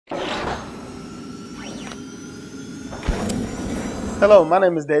Hello, my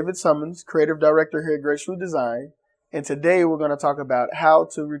name is David Summons, Creative Director here at Graceful Design, and today we're going to talk about how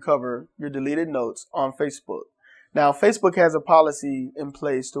to recover your deleted notes on Facebook. Now, Facebook has a policy in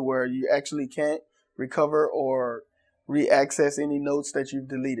place to where you actually can't recover or re-access any notes that you've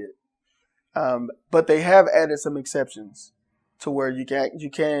deleted, but they have added some exceptions to where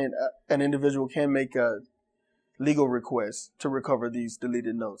an individual can make a legal request to recover these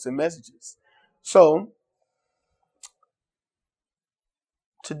deleted notes and messages. So,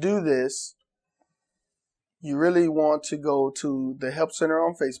 to do this, you really want to go to the Help Center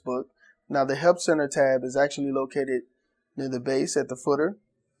on Facebook. Now, the Help Center tab is actually located near the base at the footer.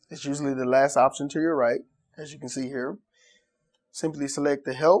 It's usually the last option to your right, as you can see here. Simply select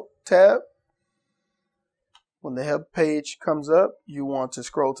the Help tab. When the Help page comes up, you want to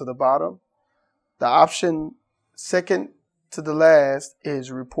scroll to the bottom. The option second to the last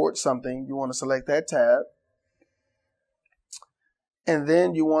is Report Something. You want to select that tab. And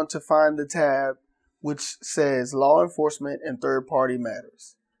then you want to find the tab which says Law Enforcement and Third-Party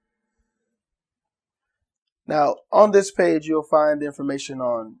Matters. Now, on this page, you'll find information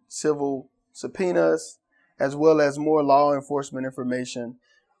on civil subpoenas, as well as more law enforcement information.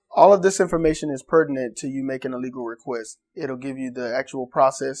 All of this information is pertinent to you making a legal request. It'll give you the actual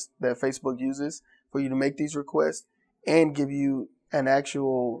process that Facebook uses for you to make these requests and give you an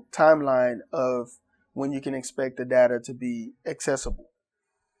actual timeline of when you can expect the data to be accessible.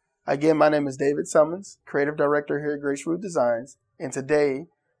 Again, my name is David Summons, Creative Director here at Graceful Designs, and today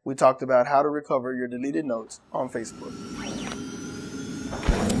we talked about how to recover your deleted notes on Facebook.